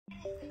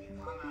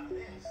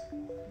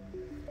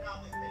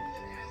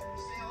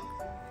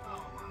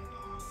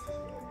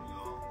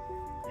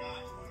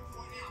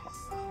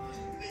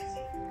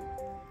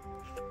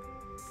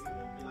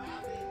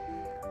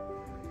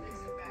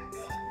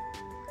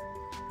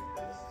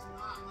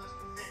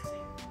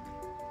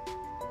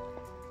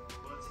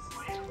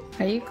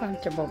Are you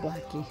comfortable,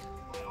 Blackie?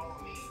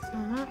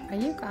 Are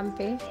you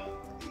comfy?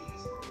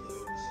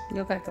 You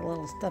look like a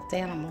little stuffed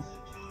animal.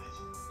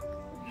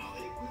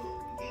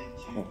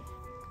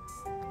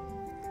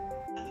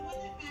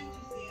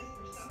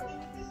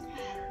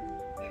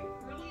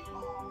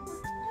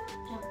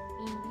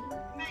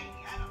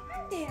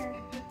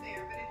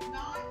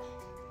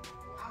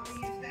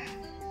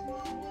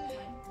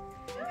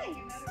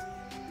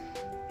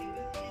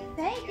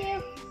 Thank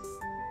you.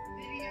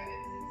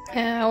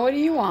 What do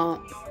you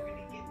want?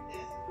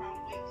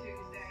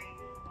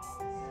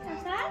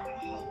 What's that?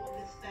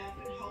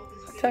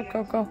 What's up,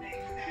 Coco? What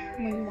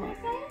do you want?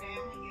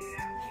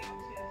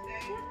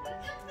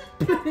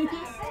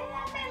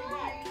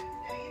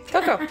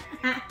 Coco.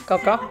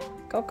 Coco.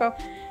 Coco.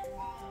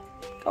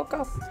 Coco.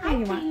 What do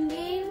you want?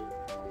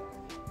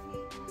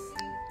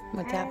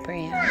 What's that,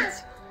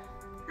 Prince?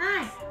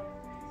 Hi.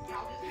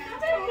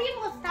 How many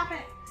people stop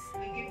it?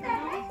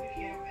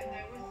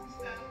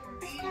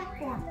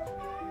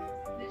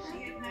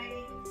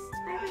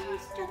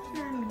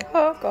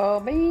 Coco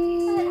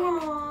bean.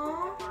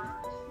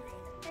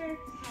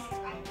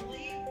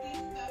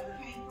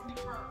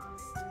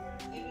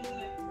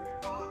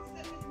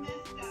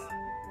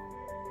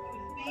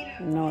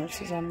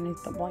 Norris is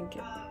underneath the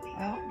blanket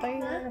out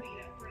there.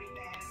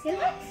 It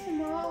looks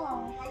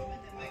small.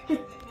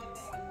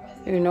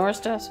 Who, Norris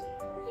does?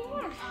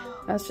 Yeah.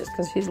 That's just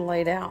because he's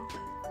laid out.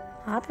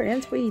 Hi,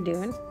 Prince. What are you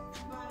doing?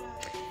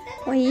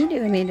 What are you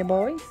doing, little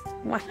boy?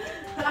 What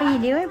are you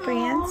doing,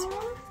 Prince?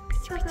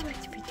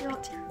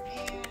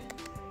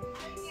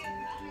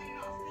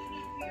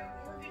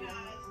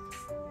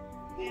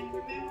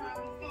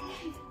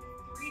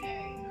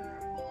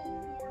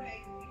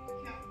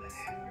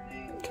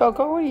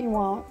 Coco, what do you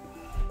want?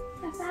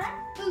 What's that?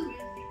 Ooh.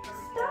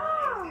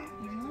 Stop!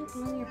 You're really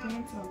pulling your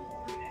pants off.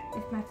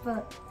 It's my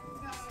foot.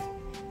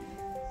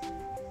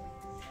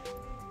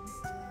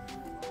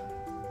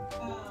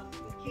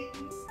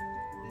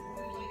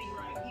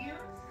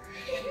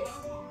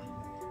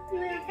 You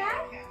okay?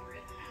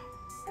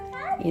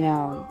 You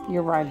know,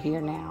 you're right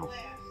here now.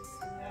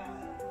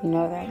 You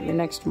know that. You're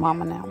next to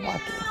Mama now,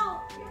 Blackie.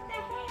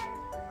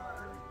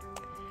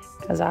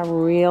 Because I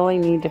really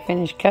need to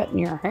finish cutting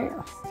your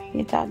hair.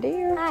 Yes, I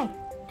do. Hi.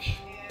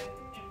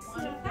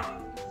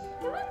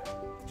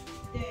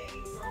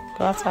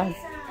 Go outside.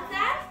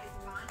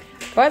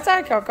 Go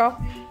outside, Coco.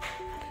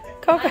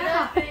 Coco.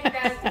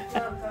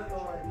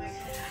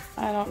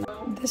 I don't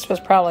know. This was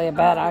probably a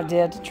bad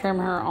idea to trim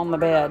her on the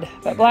bed.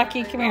 But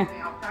Blackie, come here.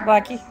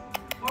 Blackie,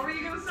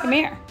 come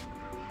here.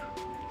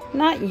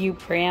 Not you,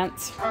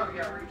 Prince.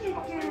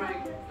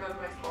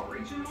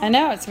 I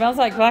know, it smells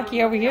like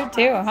Blackie over here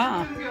too,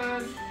 huh?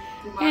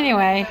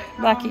 Anyway,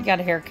 Blackie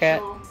got a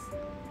haircut.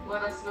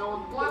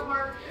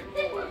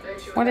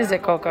 What is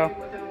it, Coco?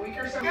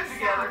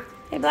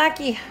 Hey,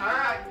 Blackie.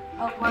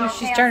 Oh,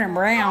 she's turning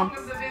brown.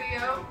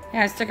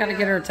 Yeah, I still got to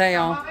get her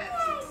tail.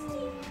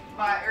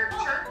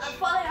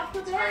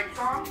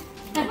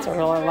 That's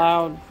really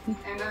loud.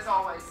 And as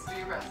always, do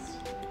your best.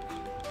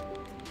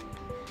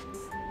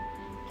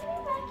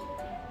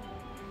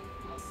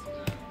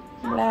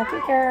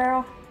 Blackie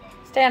girl.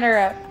 Stand her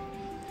up.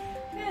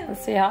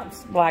 Let's see how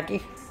it's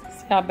Blackie.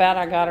 See how bad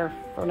I got her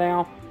for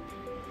now.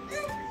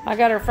 I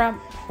got her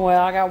front,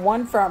 well, I got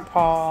one front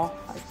paw.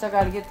 I still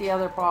got to get the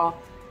other paw.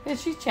 Yeah,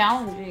 she's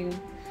challenging.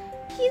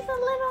 She's a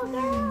little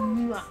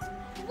girl.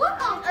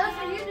 What on earth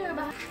are you doing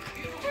behind?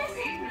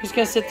 She's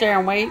going to sit there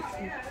and wait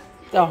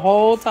the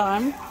whole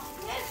time.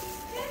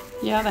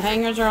 Yeah, the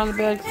hangers are on the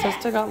bed because I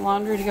still got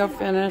laundry to go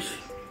finish.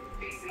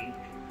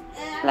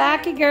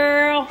 Blackie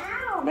girl.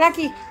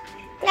 Blackie.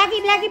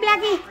 Blackie, Blackie,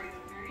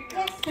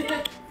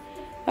 Blackie.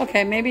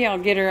 Okay, maybe I'll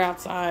get her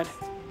outside.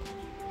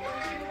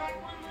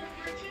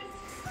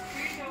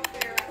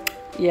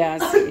 Yeah,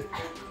 I see.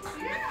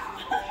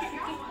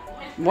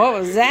 What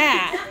was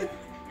that?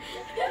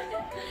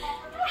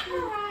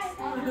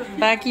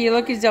 Blackie, you're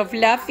looking so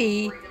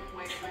fluffy.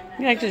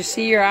 You like to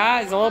see your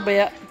eyes a little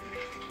bit.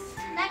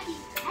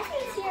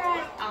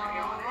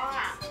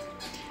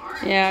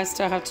 Yeah, I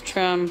still have to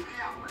trim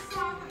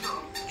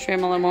a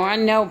little more. I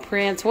know,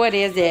 Prince. What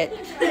is it?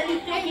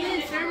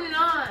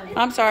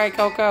 I'm sorry,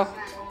 Coco.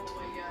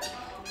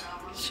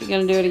 Is she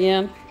gonna do it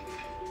again?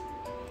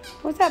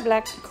 What's that,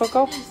 Black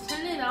Coco?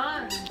 Turn it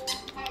on.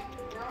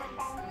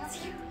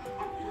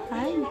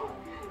 Hi.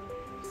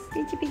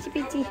 Peachy, peachy,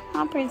 peachy.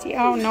 Oh, Princey.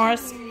 Oh,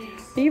 Norris.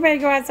 Are you ready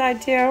to go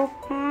outside too?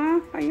 Huh?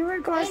 Are you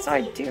ready to go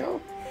outside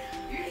too?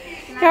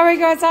 You ready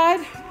to go outside?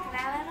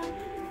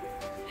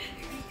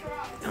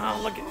 Oh,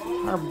 look at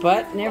her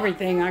butt and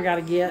everything I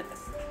gotta get.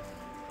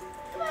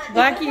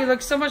 Blackie, you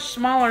look so much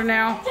smaller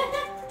now.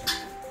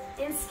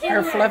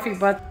 Her fluffy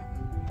butt.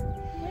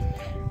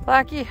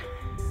 Blackie,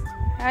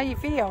 how you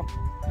feel?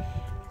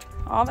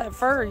 all that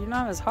fur, you're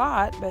not as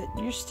hot, but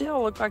you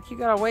still look like you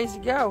got a ways to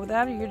go.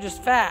 Without it, you're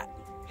just fat.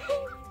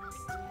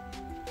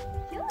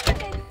 You look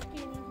like I'm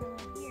skinny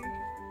from here.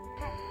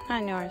 Hi,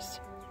 Norris.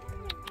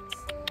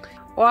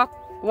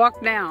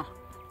 Walk now.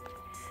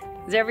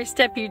 'Cause every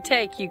step you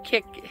take, you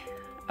kick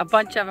a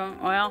bunch of them.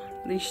 Well,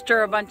 you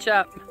stir a bunch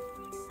up.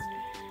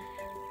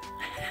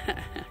 There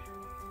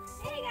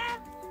you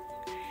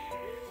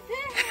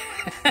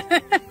go.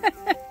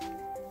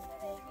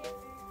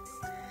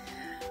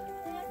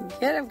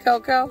 Get him,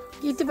 Coco.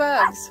 Eat the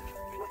bugs.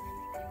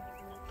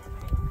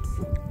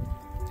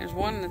 There's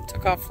one that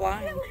took off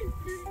flying.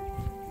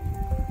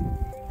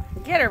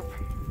 Get her.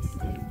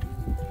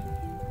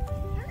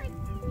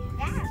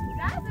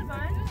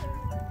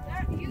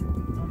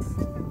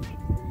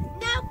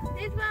 Nope,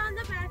 there's one on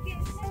the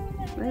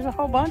bucket. There's a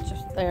whole bunch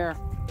there.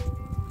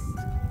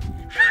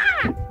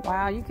 Ha!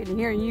 Wow, you can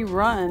hear you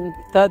run.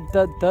 Thud,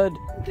 thud, thud.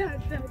 I'm sorry.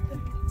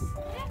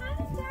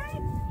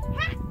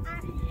 Ha! I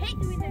hate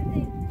doing that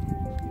thing.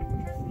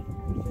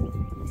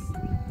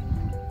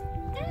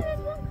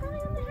 There's one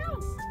crawling on the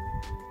house.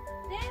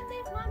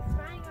 There's one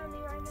spying on me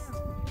right now.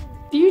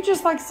 Do you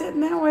just like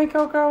sitting that way,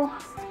 Coco?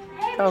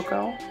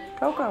 Coco.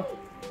 Coco.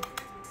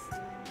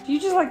 Do you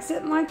just like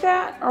sitting like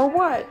that, or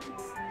what?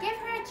 Give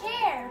her a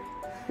chair.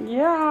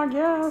 Yeah, I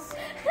guess.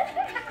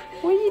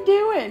 What are you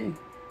doing?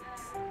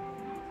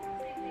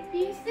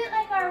 You sit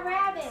like our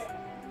rabbit.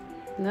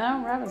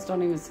 No, rabbits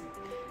don't even sit.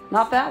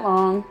 Not that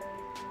long.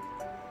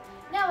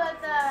 No,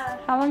 it's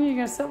How long are you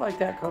going to sit like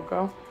that,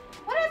 Coco?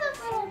 what are those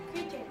little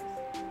creatures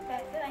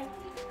that sit like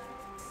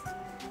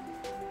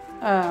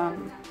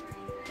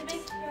the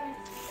big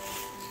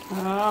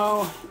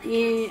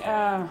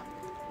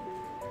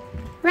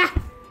Rah!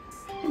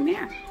 Come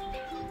here.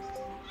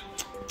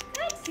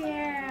 Good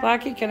girl.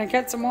 Blackie, can I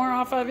cut some more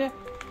off of you? I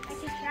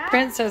can try.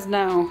 Prince says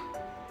no.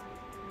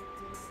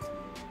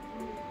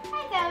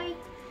 Hi, Zoe.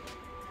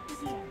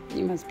 Yeah.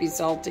 You must be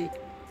salty.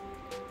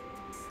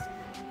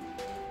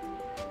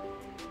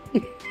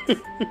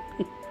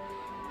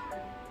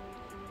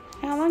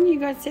 How long you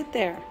going to sit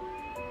there?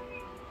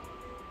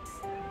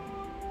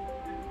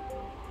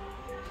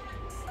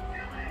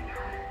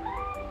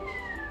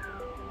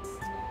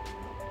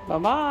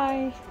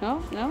 Bye-bye.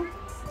 Oh, no.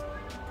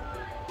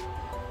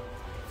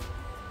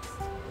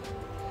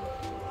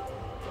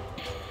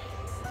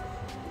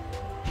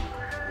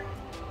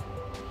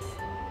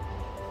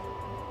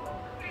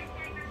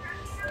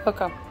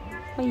 Coco,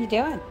 what are you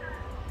doing?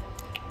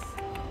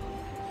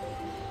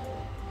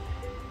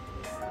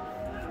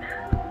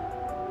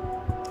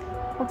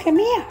 Well, come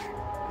here.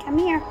 Come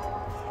here.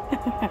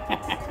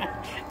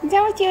 Is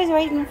that what you was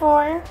waiting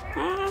for?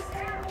 Huh?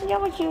 Is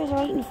that what you was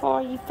waiting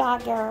for, you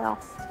fat girl?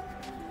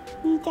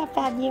 You that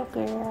fat little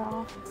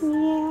girl.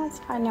 Yes,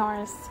 hi,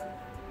 Norris.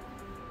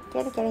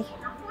 Get it, get it.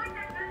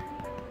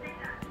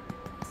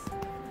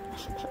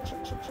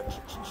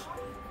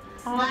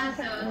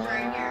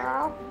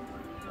 Girl.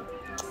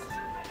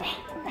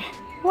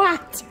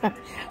 What?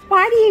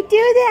 Why do you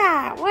do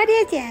that? What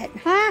is it?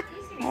 Huh?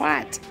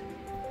 What?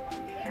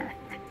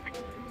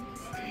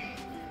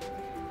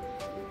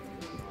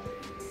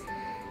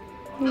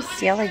 You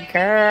silly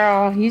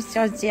girl. You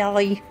so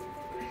silly.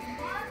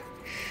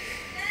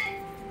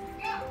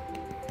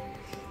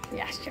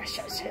 Yes, you're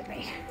so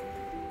silly.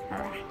 All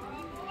right.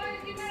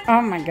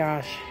 Oh my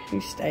gosh. You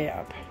stay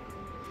up.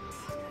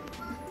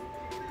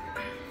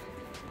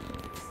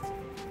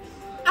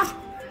 Oh.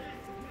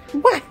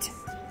 What?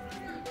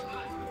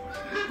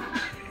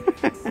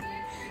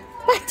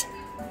 What?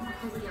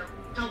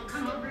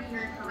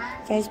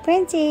 There's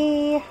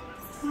Princey.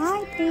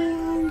 Hi,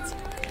 Prince.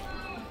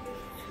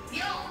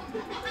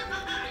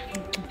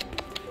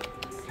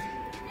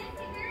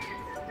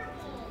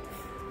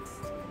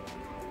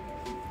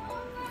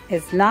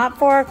 It's not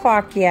 4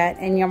 o'clock yet,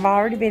 and you've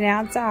already been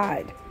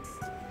outside.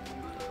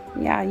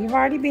 Yeah, you've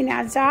already been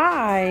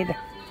outside.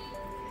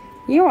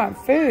 You want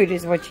food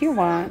is what you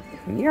want.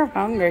 You're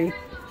hungry.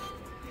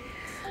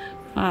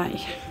 Hi.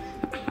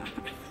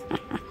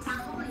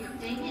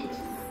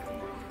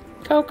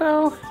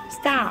 Coco,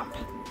 stop.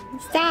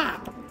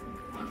 Stop.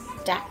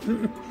 Stop.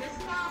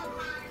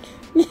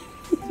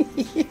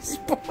 You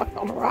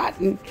spoiled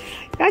rotten.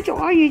 Yes, you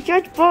are. You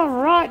just spoiled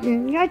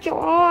rotten. Yes, you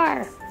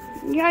are.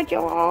 Yes,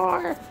 you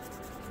are.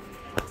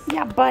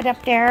 Yeah, butt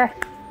up there.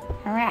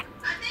 All right.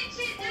 I think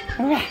she's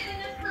disappointed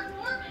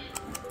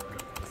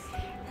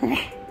in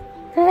this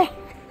performance.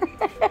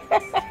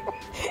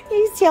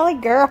 You silly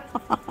girl.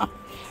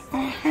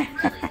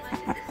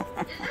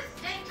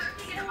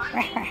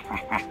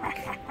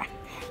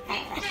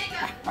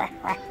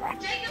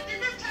 Jacob, is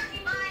this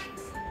turkey mine?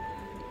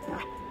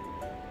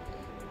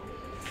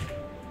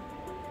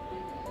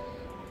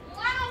 Well,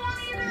 I don't want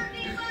either of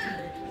these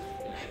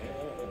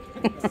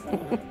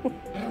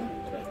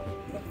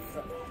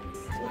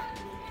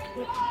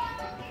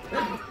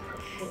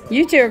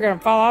You two are going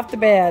to fall off the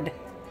bed.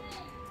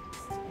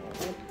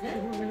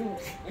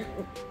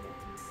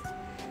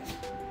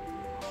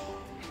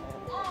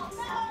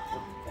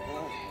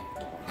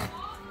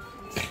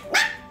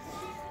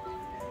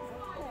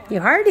 You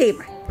heard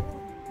him.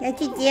 Yes,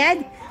 you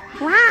did.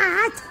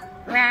 What?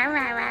 Rah,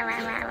 rah, rah, rah,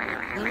 rah, rah, rah,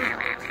 rah,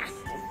 rah, rah.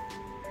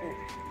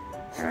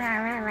 Rah,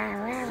 rah, rah,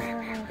 rah, rah, rah,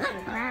 rah,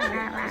 rah,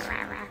 rah,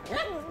 rah, rah.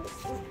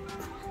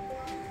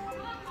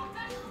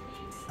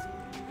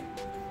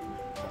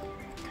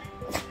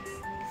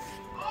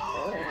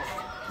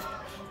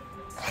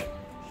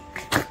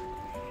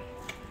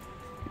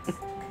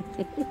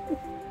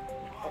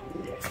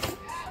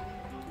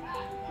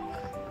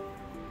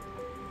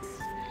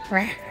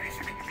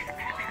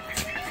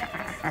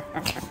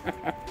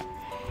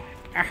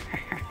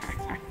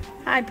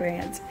 Hi,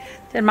 Prince.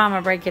 Did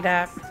Mama break it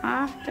up?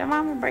 Huh? Did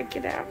Mama break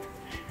it up?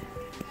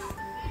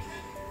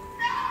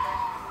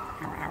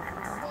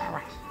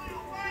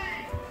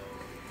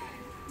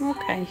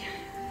 Okay.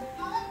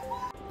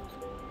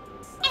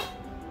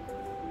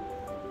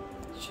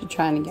 She's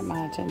trying to get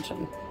my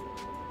attention.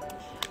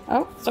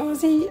 Oh, so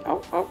is he.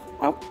 Oh, oh,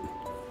 oh.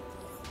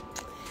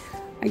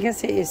 I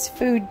guess it is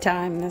food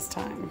time this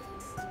time.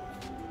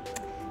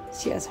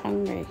 She is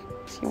hungry.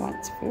 She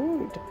wants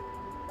food.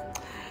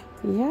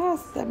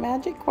 Yes, the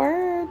magic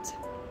words.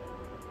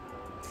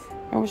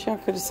 I wish y'all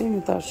could have seen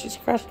it though. She's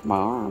crushed my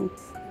arm.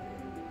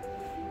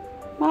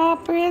 Aw,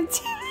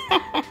 Prince.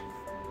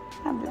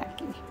 I'm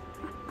Blackie.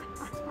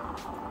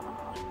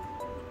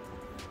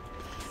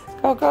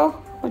 Coco,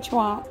 what you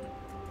want?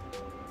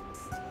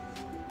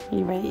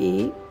 You ready to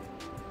eat?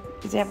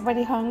 Is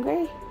everybody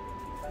hungry?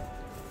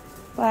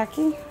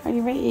 Blackie, are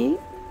you ready to eat?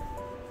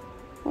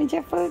 Want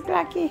your food,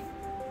 Blackie?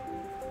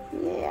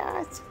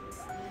 Yes.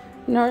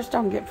 Norris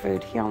don't get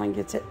food. He only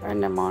gets it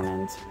in the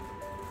mornings.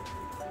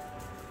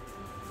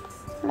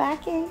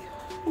 Blackie,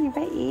 are you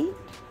ready to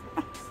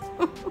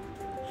eat?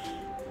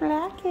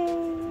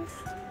 Blackie,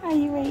 are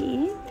you ready to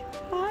eat?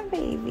 Hi,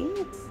 baby.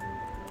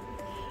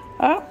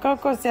 Oh,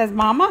 Coco says,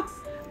 Mama.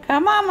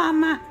 Come on,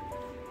 Mama.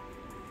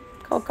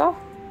 Coco,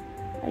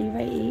 are you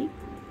ready to eat?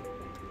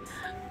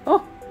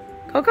 Oh,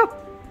 Coco.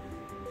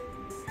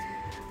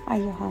 Are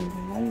you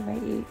hungry? Are you ready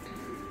to eat?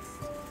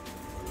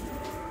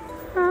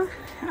 Huh?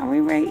 Are we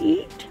ready to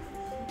eat?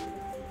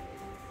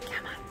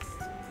 Come on.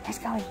 Let's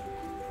go eat.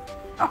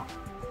 Oh.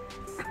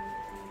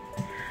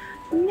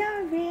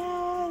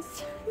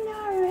 Norris.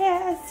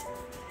 Norris.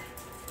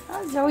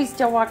 Oh, Zoe's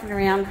still walking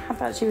around. I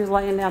thought she was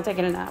laying down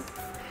taking a nap.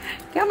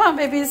 Come on,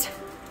 babies.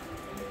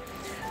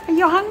 Are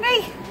you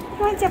hungry? You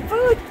want some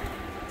food?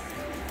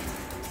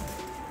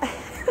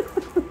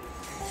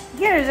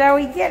 Get her,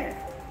 Zoe. Get her.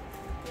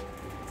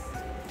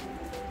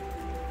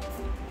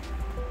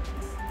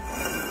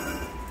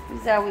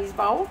 Zoe's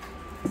bowl.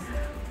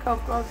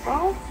 Coco's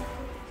bowl.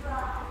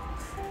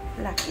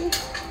 Lucky.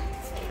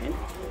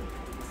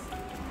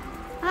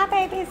 Hi,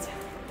 babies.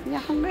 Are you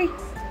hungry?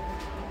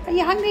 Are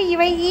you hungry? You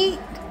ready to eat?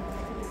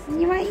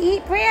 You want to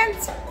eat,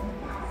 Prince?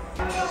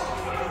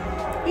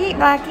 Eat,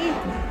 Lucky.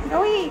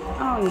 Go eat.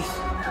 Oh,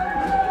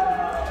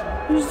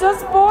 he's just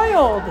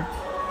spoiled.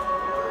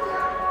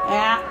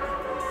 Yeah.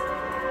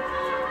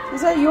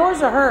 Is that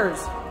yours or hers?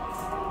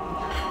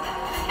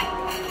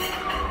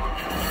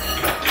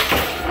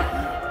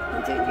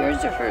 Is it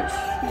yours or hers?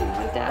 You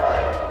want that?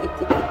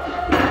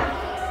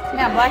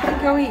 Now, Blackie,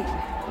 go eat.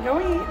 Go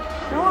eat.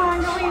 Go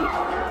on, go eat.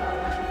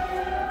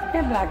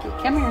 Here, Blackie,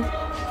 come here.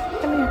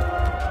 Come here.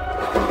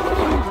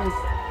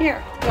 Here,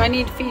 do I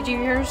need to feed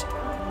you yours?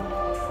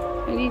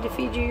 I need to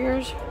feed you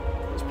yours?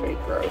 It's pretty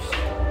gross.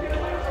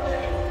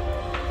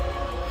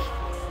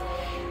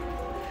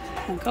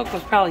 And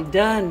Coco's probably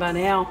done by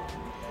now.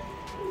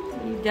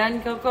 You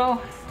done, Coco?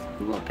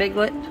 You little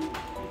piglet?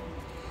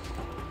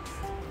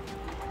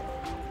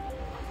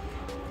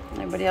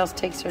 Everybody else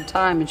takes their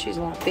time and she's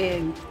a lot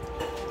big.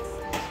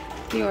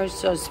 You are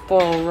so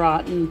spoiled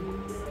rotten.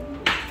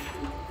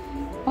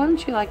 Why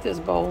don't you like this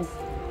bowl?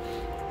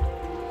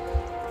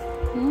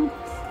 Hmm?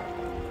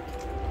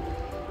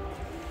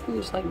 You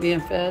just like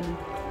being fed.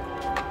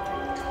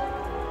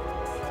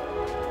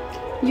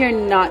 You're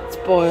not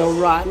spoiled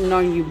rotten,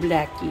 are you,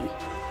 Blackie?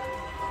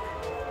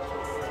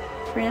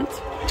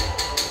 Prince?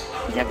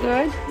 Is that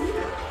good?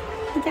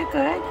 Is that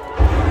good?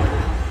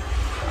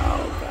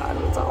 Oh God,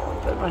 it's all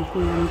up in my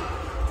hand.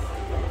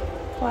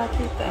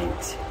 Blackie,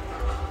 thanks.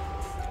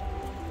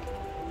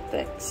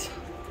 Thanks.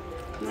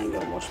 I'm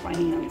gonna go wash my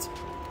hands.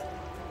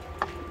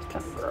 It's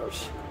kind of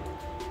gross.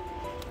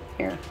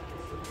 Here.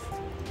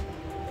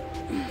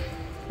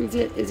 Is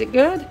it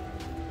good?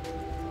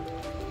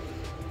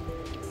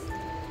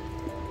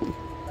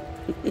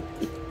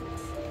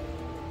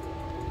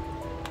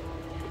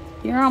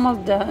 You're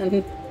almost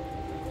done.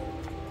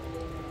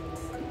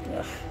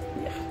 Ugh,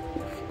 yeah.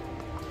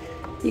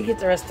 You get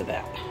the rest of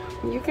that.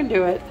 You can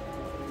do it.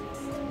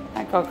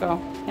 Hi, Coco.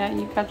 Yeah,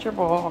 you got your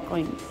bowl all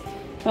clean.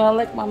 Well,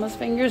 lick Mama's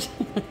fingers.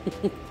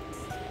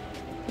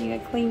 You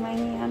gotta clean my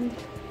hand.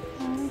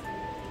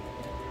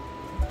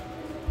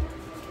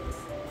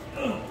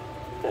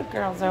 Good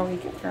girl, Zoe.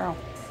 Good girl.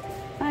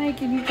 Honey,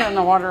 can you turn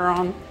the water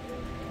on?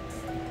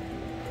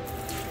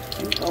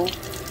 There you go.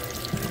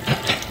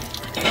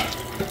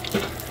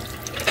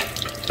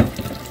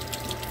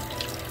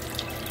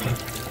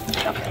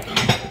 Okay.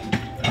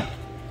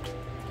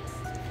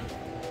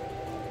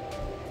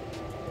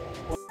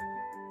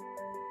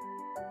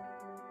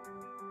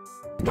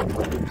 Don't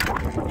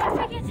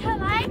forget to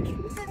like,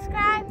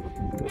 subscribe,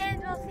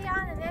 and we'll see you on